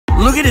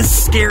Look at his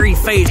scary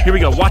face. Here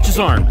we go, watch his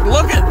arm.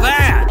 Look at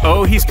that.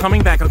 Oh, he's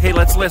coming back. Okay,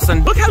 let's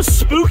listen. Look how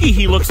spooky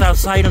he looks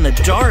outside in the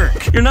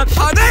dark. You're not,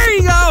 oh, there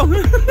you go.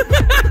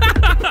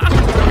 I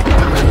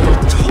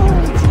told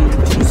you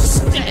to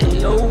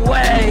stay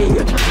away.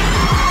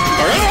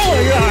 Oh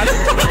my God.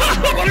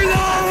 What are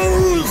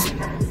those?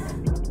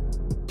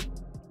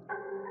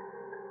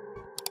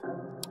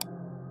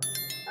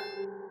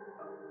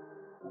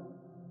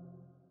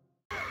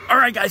 All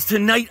right, guys,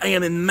 tonight I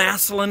am in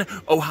Massillon,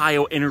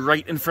 Ohio, and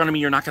right in front of me,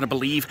 you're not going to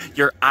believe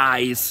your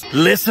eyes.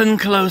 Listen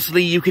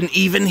closely, you can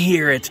even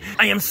hear it.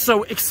 I am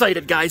so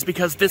excited, guys,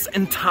 because this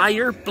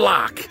entire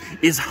block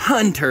is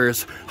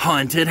Hunter's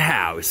haunted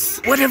house.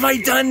 What have I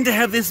done to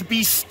have this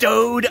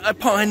bestowed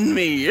upon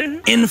me?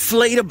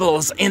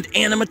 Inflatables and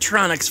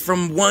animatronics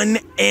from one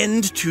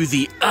end to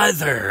the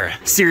other.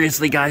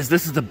 Seriously, guys,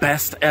 this is the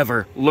best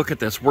ever. Look at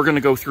this. We're going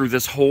to go through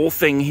this whole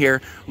thing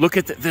here. Look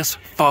at this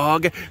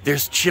fog.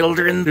 There's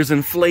children. There's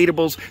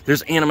inflatables,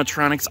 there's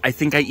animatronics. I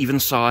think I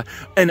even saw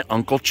an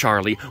Uncle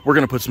Charlie. We're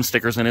gonna put some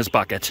stickers in his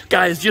bucket.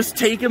 Guys, just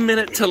take a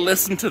minute to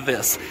listen to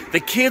this.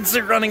 The kids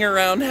are running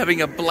around having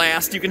a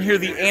blast. You can hear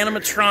the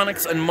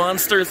animatronics and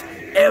monsters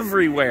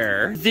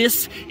everywhere.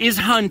 This is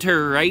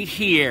Hunter right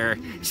here.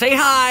 Say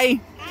hi.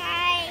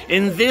 Hi.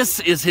 And this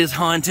is his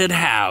haunted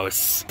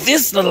house.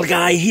 This little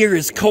guy here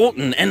is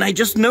Colton, and I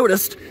just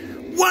noticed,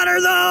 what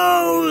are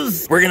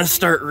those? We're gonna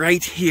start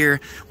right here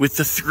with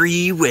the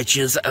 3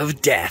 witches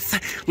of death.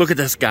 Look at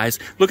this, guys.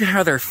 Look at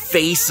how their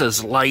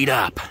faces light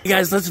up.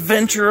 Guys, let's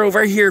venture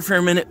over here for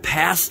a minute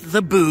past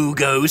the boo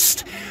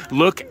ghost.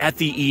 Look at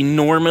the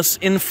enormous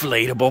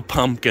inflatable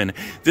pumpkin.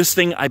 This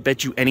thing, I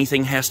bet you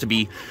anything, has to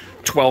be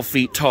 12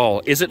 feet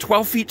tall. Is it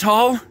 12 feet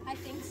tall?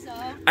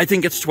 I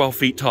think it's 12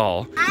 feet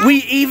tall. We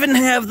even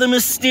have the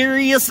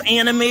mysterious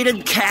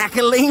animated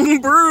cackling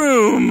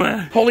broom.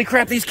 Holy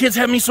crap, these kids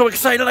have me so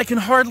excited I can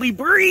hardly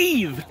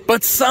breathe.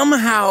 But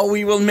somehow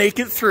we will make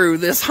it through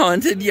this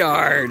haunted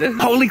yard.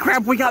 Holy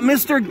crap, we got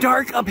Mr.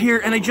 Dark up here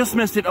and I just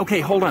missed it.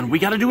 Okay, hold on, we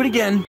gotta do it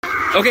again.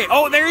 Okay,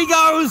 oh, there he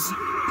goes.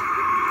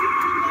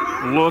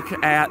 Look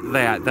at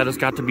that. That has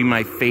got to be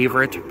my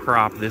favorite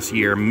prop this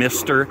year,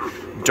 Mr.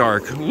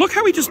 Dark. Look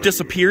how he just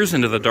disappears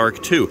into the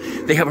dark, too.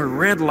 They have a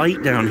red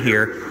light down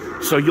here,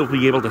 so you'll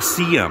be able to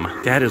see him.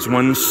 That is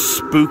one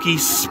spooky,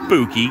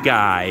 spooky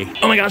guy.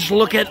 Oh my gosh,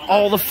 look at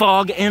all the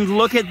fog, and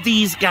look at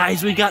these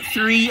guys. We got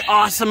 3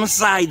 awesome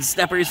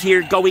sidesteppers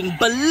here going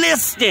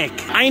ballistic.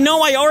 I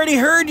know, I already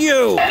heard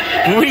you.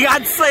 We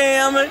got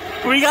Sam,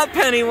 we got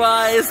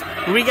Pennywise,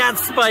 we got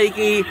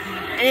Spiky,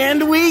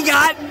 and we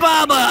got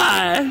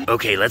Bubba!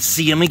 Okay, let's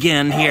see him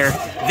again here.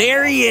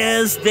 There he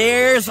is.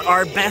 There's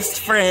our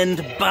best friend,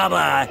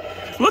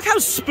 Bubba. Look how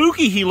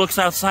spooky he looks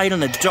outside in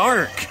the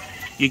dark.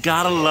 You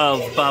gotta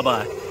love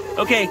Bubba.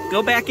 Okay,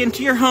 go back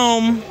into your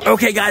home.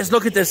 Okay, guys,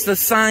 look at this. The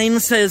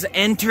sign says,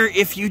 enter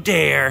if you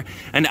dare.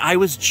 And I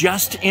was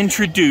just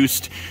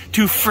introduced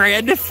to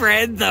Fred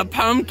the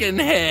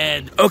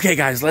Pumpkinhead. Okay,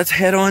 guys, let's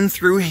head on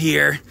through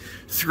here.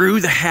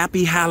 Through the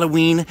Happy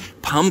Halloween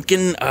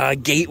pumpkin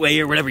gateway,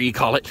 or whatever you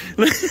call it.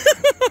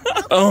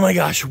 Oh my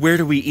gosh, where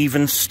do we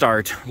even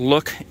start?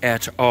 Look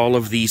at all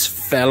of these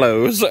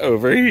fellows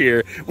over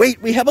here. Wait,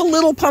 we have a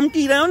little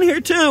pumpkin down here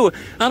too.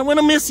 I don't want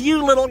to miss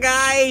you, little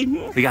guy.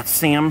 We got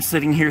Sam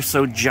sitting here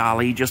so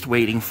jolly, just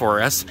waiting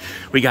for us.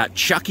 We got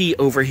Chucky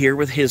over here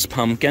with his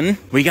pumpkin.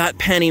 We got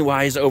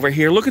Pennywise over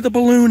here. Look at the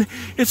balloon.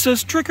 It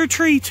says trick or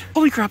treat.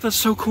 Holy crap, that's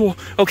so cool.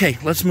 Okay,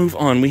 let's move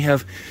on. We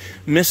have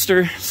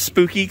Mr.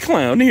 Spooky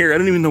Clown here. I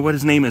don't even know what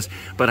his name is,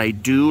 but I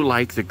do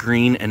like the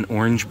green and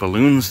orange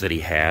balloons that he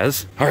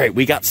has. All right,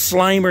 we got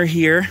Slimer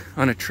here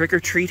on a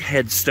trick-or-treat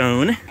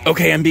headstone.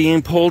 Okay, I'm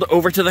being pulled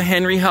over to the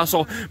Henry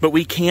Hustle, but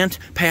we can't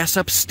pass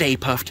up Stay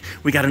Puft.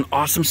 We got an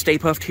awesome Stay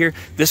Puft here.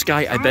 This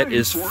guy, I bet,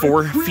 is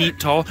 4 feet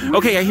tall.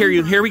 Okay, I hear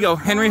you. Here we go,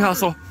 Henry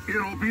Hustle.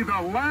 It'll be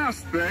the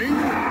last thing.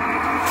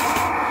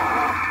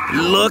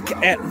 Look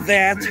at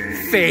that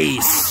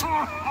face.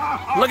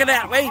 Look at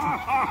that, wait.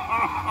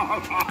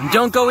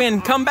 Don't go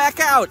in, come back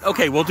out.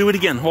 Okay, we'll do it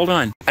again, hold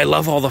on. I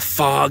love all the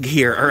fog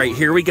here. All right,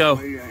 here we go.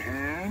 Lay a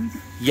hand.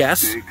 Yes?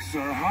 Stakes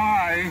are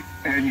high,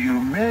 and you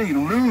may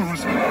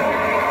lose your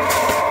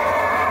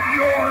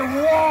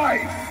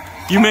wife.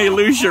 You may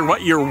lose your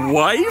what? Your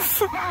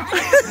wife?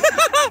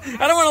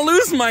 I don't want to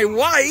lose my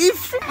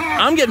wife.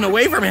 I'm getting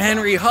away from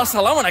Henry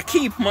Hustle. I want to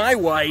keep my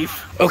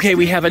wife. Okay,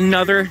 we have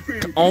another,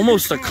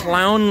 almost a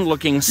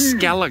clown-looking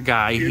Skella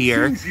guy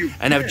here,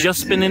 and I've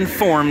just been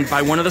informed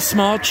by one of the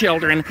small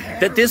children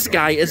that this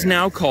guy is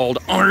now called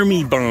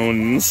Army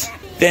Bones.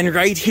 Then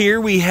right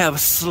here we have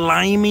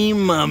Slimy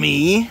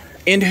Mummy.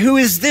 And who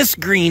is this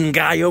green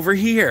guy over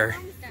here?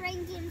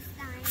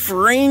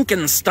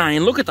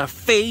 Frankenstein. Look at the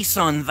face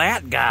on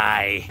that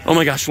guy. Oh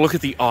my gosh, look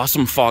at the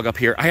awesome fog up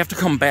here. I have to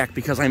come back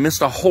because I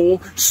missed a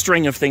whole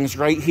string of things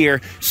right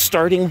here,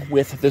 starting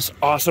with this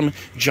awesome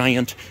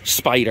giant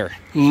spider.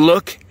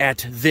 Look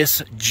at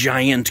this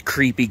giant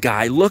creepy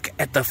guy. Look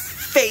at the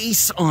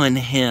face on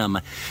him.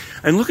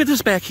 And look at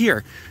this back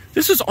here.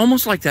 This is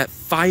almost like that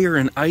fire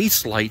and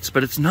ice lights,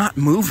 but it's not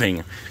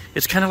moving.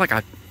 It's kind of like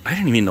a I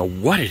don't even know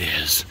what it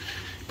is,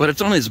 but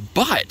it's on his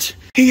butt.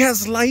 He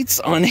has lights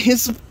on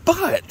his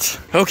butt.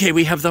 Okay,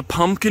 we have the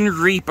Pumpkin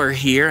Reaper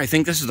here. I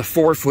think this is the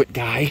 4-foot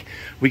guy.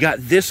 We got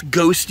this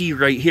ghosty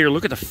right here.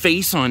 Look at the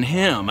face on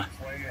him.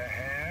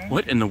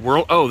 What in the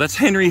world? Oh, that's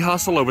Henry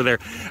Hustle over there.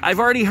 I've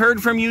already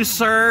heard from you,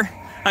 sir.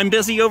 I'm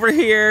busy over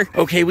here.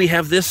 Okay, we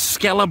have this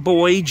Skella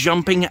boy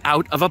jumping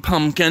out of a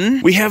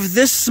pumpkin. We have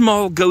this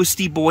small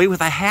ghosty boy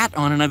with a hat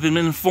on, and I've been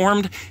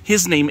informed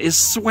his name is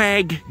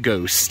Swag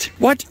Ghost.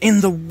 What in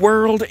the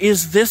world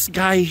is this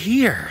guy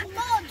here?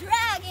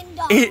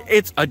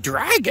 It's a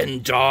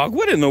dragon dog.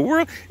 What in the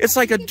world? It's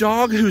like a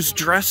dog who's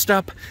dressed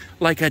up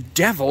like a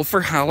devil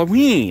for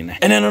Halloween.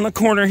 And then on the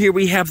corner here,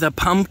 we have the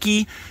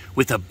pumpkin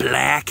with a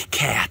black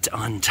cat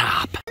on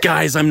top.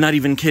 Guys, I'm not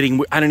even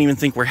kidding. I don't even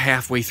think we're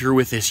halfway through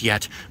with this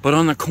yet. But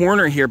on the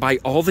corner here by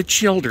all the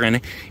children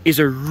is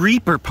a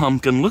Reaper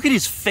pumpkin. Look at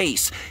his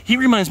face. He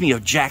reminds me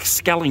of Jack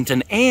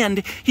Skellington,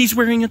 and he's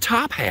wearing a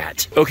top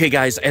hat. Okay,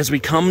 guys, as we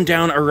come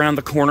down around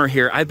the corner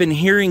here, I've been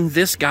hearing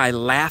this guy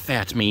laugh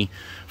at me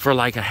for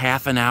like a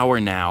half an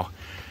hour now.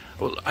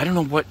 Well, I don't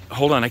know what,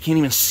 hold on, I can't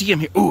even see him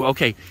here. Ooh,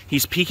 okay,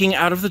 he's peeking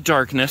out of the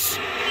darkness.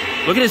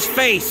 Look at his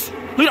face.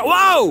 Look at,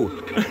 whoa!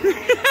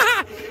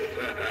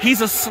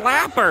 He's a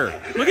slapper.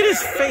 Look at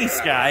his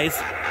face, guys.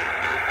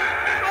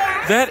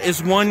 That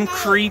is one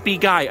creepy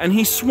guy, and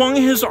he swung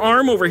his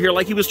arm over here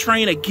like he was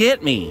trying to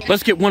get me.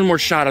 Let's get one more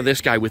shot of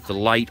this guy with the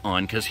light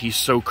on, because he's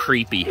so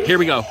creepy. Here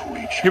we go.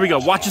 Here we go.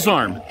 Watch his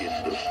arm.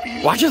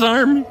 Watch his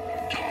arm.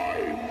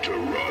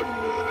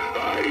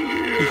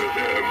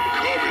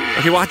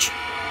 Okay, watch.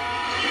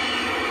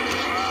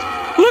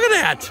 Look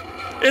at that.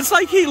 It's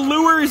like he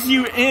lures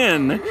you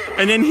in,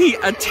 and then he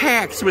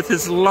attacks with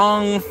his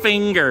long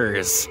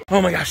fingers.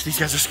 Oh my gosh, these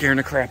guys are scaring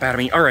the crap out of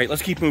me. All right,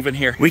 let's keep moving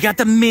here. We got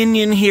the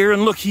minion here,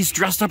 and look, he's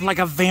dressed up like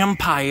a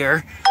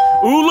vampire.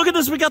 Ooh, look at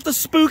this. We got the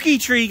spooky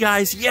tree,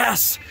 guys.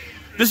 Yes.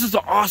 This is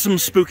the awesome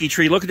spooky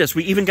tree. Look at this.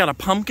 We even got a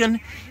pumpkin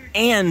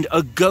and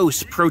a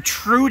ghost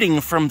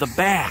protruding from the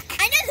back.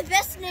 I know the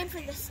best name for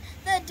this.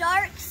 The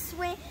dark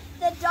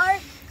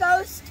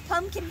ghost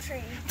pumpkin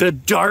tree. The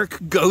dark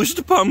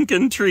ghost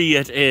pumpkin tree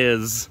it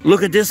is.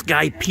 Look at this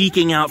guy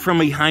peeking out from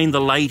behind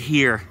the light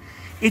here.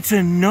 It's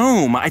a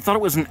gnome. I thought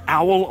it was an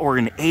owl or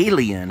an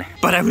alien,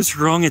 but I was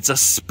wrong. It's a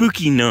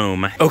spooky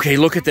gnome. Okay,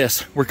 look at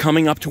this. We're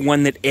coming up to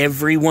one that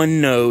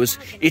everyone knows.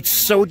 It's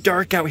so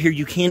dark out here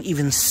you can't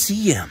even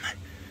see him.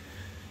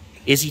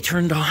 Is he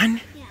turned on?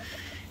 Yeah.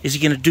 Is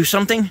he gonna do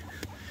something?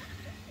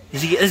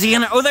 Is he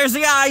gonna, oh, there's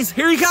the eyes.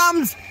 Here he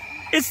comes.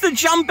 It's the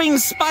jumping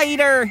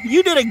spider.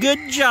 You did a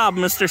good job,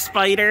 Mr.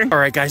 Spider. All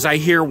right, guys, I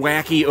hear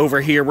Wacky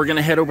over here. We're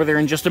gonna head over there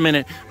in just a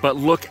minute, but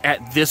look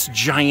at this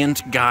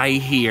giant guy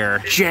here.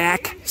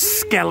 Jack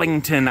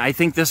Skellington. I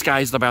think this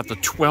guy's about the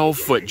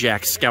 12-foot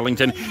Jack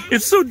Skellington.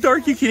 It's so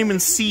dark you can't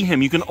even see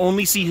him. You can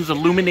only see his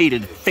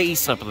illuminated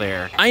face up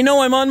there. I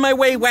know I'm on my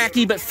way,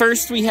 Wacky, but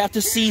first we have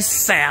to see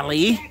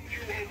Sally.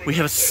 We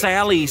have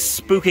Sally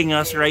spooking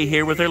us right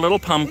here with her little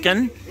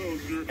pumpkin.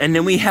 And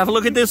then we have,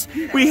 look at this,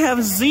 we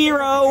have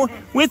Zero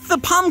with the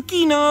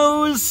pumpkin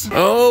nose.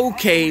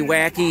 Okay,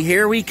 Wacky,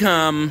 here we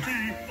come.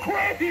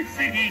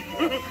 Crazy!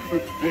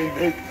 They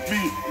make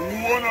me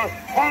wanna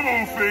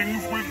pummel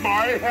things with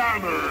my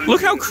hammer.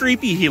 Look how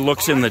creepy he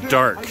looks in the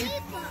dark.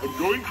 I'm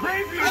going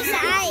crazy. His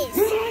eyes.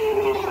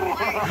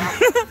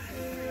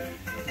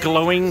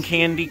 Glowing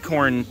candy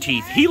corn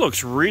teeth. He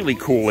looks really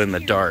cool in the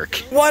dark.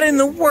 What in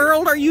the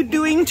world are you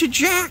doing to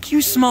Jack,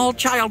 you small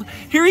child?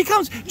 Here he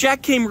comes.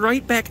 Jack came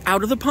right back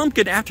out of the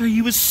pumpkin after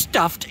he was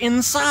stuffed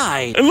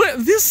inside. And look,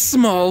 this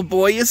small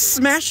boy is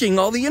smashing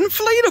all the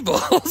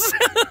inflatables.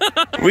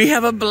 We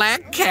have a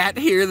black cat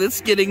here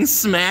that's getting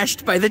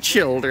smashed by the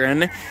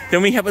children.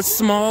 Then we have a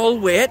small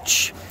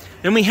witch.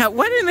 Then we have,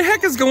 what in the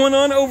heck is going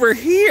on over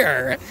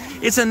here?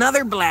 It's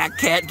another black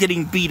cat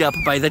getting beat up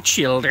by the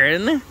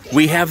children.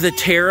 We have the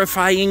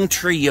terrifying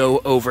trio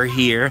over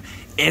here.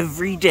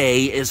 Every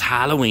day is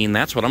Halloween.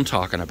 That's what I'm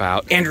talking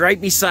about. And right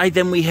beside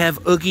them, we have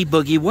Oogie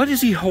Boogie. What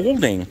is he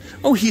holding?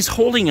 Oh, he's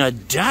holding a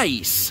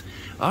dice.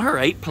 All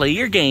right, play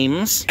your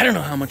games. I don't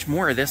know how much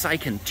more of this I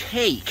can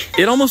take.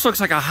 It almost looks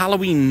like a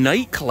Halloween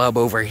nightclub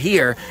over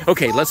here.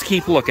 Okay, let's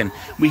keep looking.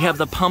 We have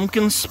the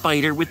pumpkin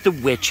spider with the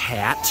witch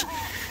hat.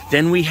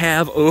 Then we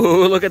have,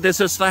 oh, look at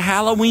this, it's the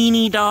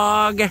Halloweeny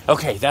dog.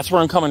 Okay, that's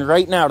where I'm coming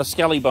right now to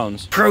Skelly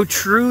Bones.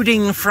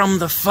 Protruding from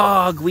the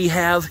fog, we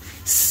have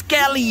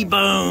Skelly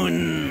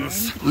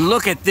Bones.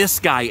 Look at this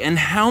guy, and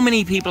how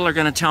many people are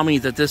gonna tell me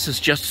that this is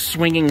just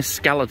Swinging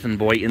Skeleton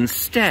Boy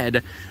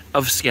instead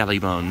of Skelly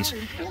Bones?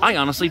 I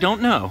honestly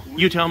don't know.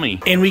 You tell me.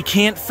 And we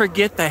can't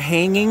forget the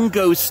hanging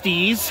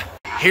ghosties.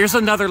 Here's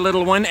another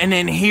little one, and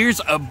then here's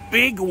a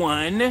big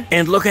one.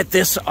 And look at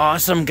this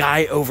awesome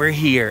guy over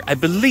here. I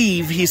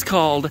believe he's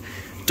called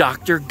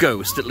Dr.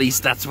 Ghost. At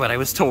least that's what I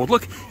was told.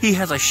 Look, he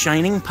has a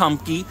shining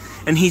pumpkin,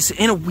 and he's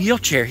in a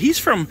wheelchair. He's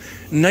from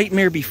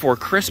Nightmare Before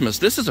Christmas.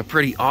 This is a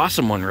pretty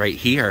awesome one right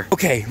here.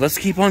 Okay, let's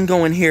keep on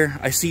going here.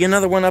 I see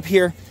another one up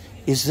here.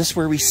 Is this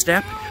where we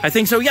step? I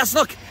think so. Yes,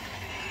 look.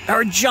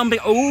 are jumping.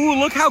 Oh,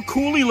 look how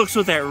cool he looks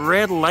with that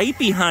red light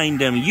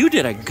behind him. You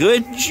did a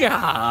good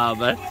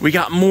job. We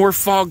got more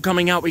fog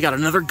coming out. We got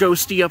another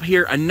ghosty up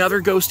here,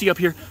 another ghosty up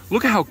here.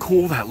 Look at how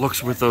cool that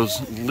looks with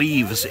those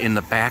leaves in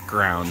the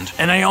background.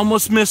 And I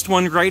almost missed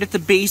one. Right at the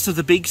base of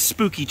the big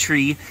spooky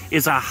tree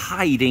is a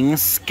hiding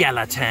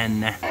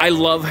skeleton. I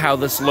love how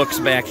this looks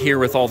back here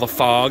with all the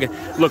fog.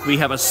 Look, we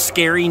have a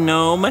scary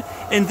gnome,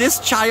 and this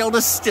child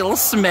is still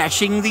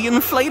smashing the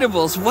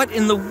inflatables. What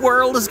in the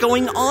world is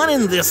going on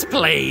in this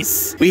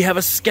place? We have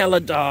a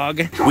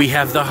skele-dog. We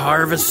have the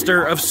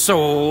harvester of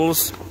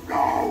souls.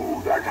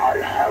 Now that I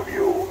have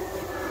you,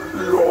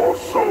 your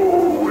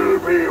soul will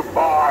be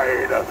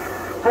mine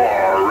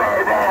forever.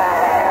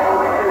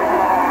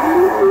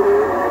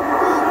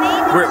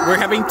 We're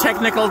having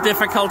technical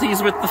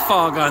difficulties with the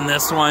fog on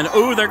this one.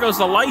 Oh, there goes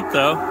the light,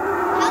 though.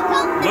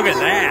 Look at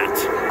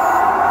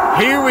that.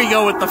 Here we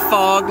go with the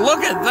fog.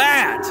 Look at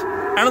that.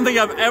 I don't think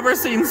I've ever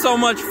seen so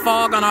much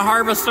fog on a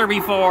harvester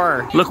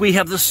before. Look, we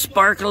have the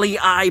sparkly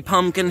eye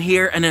pumpkin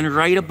here, and then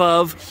right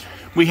above,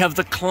 we have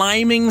the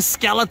climbing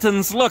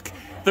skeletons. Look,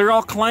 they're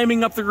all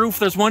climbing up the roof.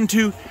 There's 1,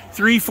 2,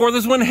 3, 4.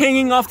 There's one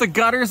hanging off the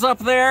gutters up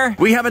there.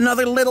 We have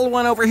another little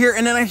one over here,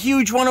 and then a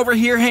huge one over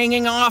here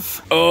hanging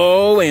off.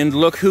 Oh, and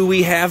look who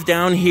we have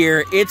down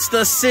here. It's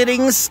the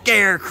sitting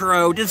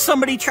scarecrow. Did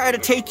somebody try to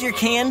take your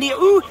candy?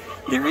 Ooh,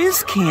 there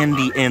is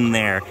candy in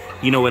there.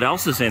 You know what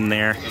else is in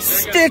there?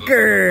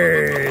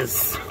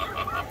 Stickers!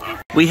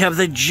 We have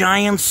the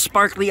giant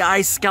sparkly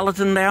eye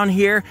skeleton down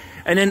here,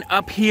 and then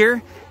up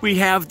here, we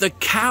have the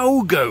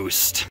cow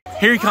ghost.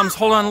 Here he comes.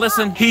 Hold on,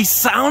 listen. He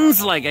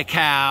sounds like a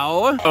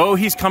cow. Oh,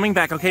 he's coming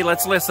back. Okay,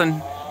 let's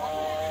listen.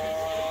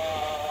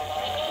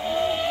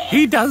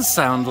 He does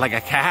sound like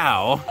a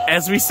cow.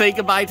 As we say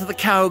goodbye to the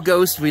cow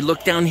ghost, we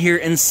look down here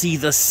and see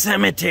the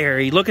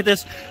cemetery. Look at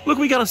this. Look,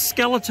 we got a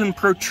skeleton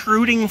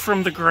protruding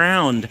from the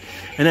ground.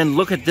 And then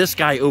look at this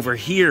guy over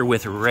here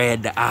with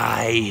red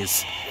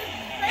eyes.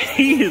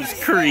 He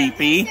is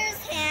creepy.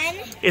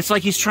 It's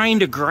like he's trying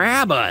to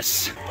grab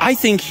us. I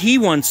think he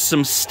wants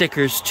some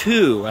stickers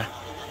too.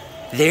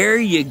 There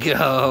you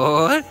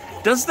go.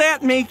 Does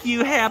that make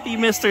you happy,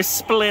 Mr.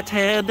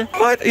 Splithead?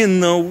 What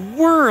in the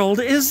world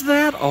is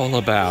that all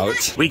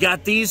about? We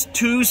got these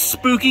 2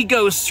 spooky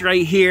ghosts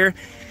right here.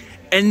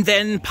 And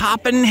then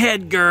Poppin'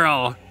 Head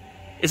Girl.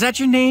 Is that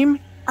your name?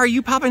 Are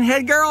you Poppin'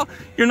 Head Girl?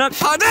 You're not.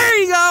 Oh, there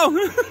you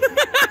go!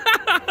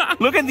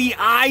 Look at the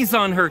eyes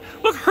on her.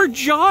 Look, her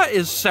jaw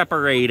is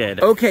separated.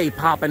 Okay,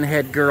 Poppin'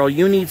 Head Girl,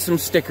 you need some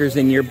stickers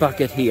in your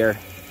bucket here.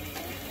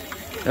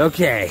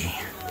 Okay.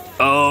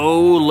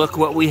 Oh, look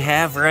what we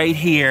have right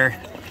here.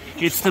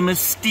 It's the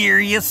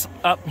mysterious...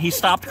 Oh, he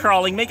stopped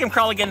crawling. Make him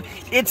crawl again.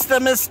 It's the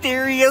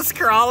mysterious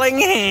crawling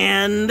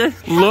hand.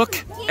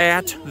 Look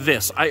at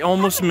this. I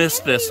almost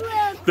missed this.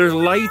 There's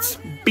lights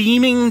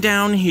beaming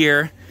down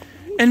here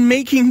and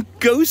making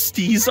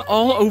ghosties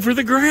all over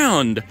the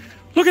ground.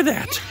 Look at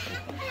that.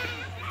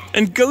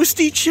 And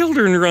ghosty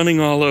children running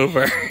all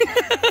over.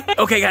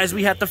 Okay, guys,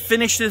 we have to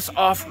finish this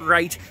off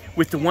right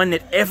with the one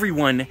that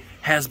everyone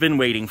has been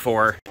waiting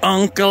for.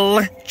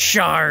 Uncle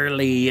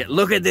Charlie.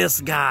 Look at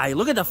this guy.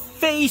 Look at the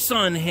face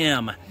on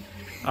him.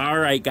 All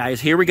right,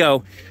 guys, here we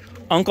go.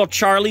 Uncle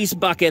Charlie's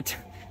bucket.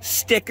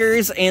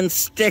 Stickers and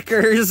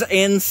stickers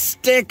and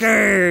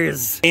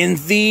stickers. And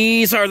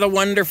these are the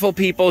wonderful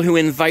people who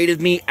invited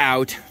me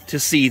out to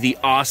see the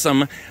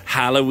awesome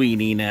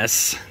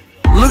Halloweeniness.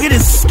 Look at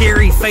his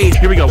scary face.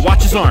 Here we go.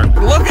 Watch his arm.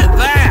 Look at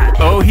that.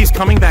 Oh, he's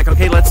coming back.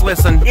 Okay, let's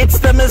listen. It's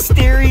the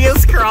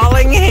mysterious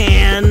crawling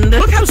hand.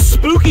 Look how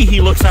spooky he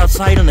looks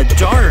outside in the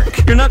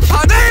dark. You're not...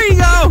 Oh, there you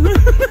go.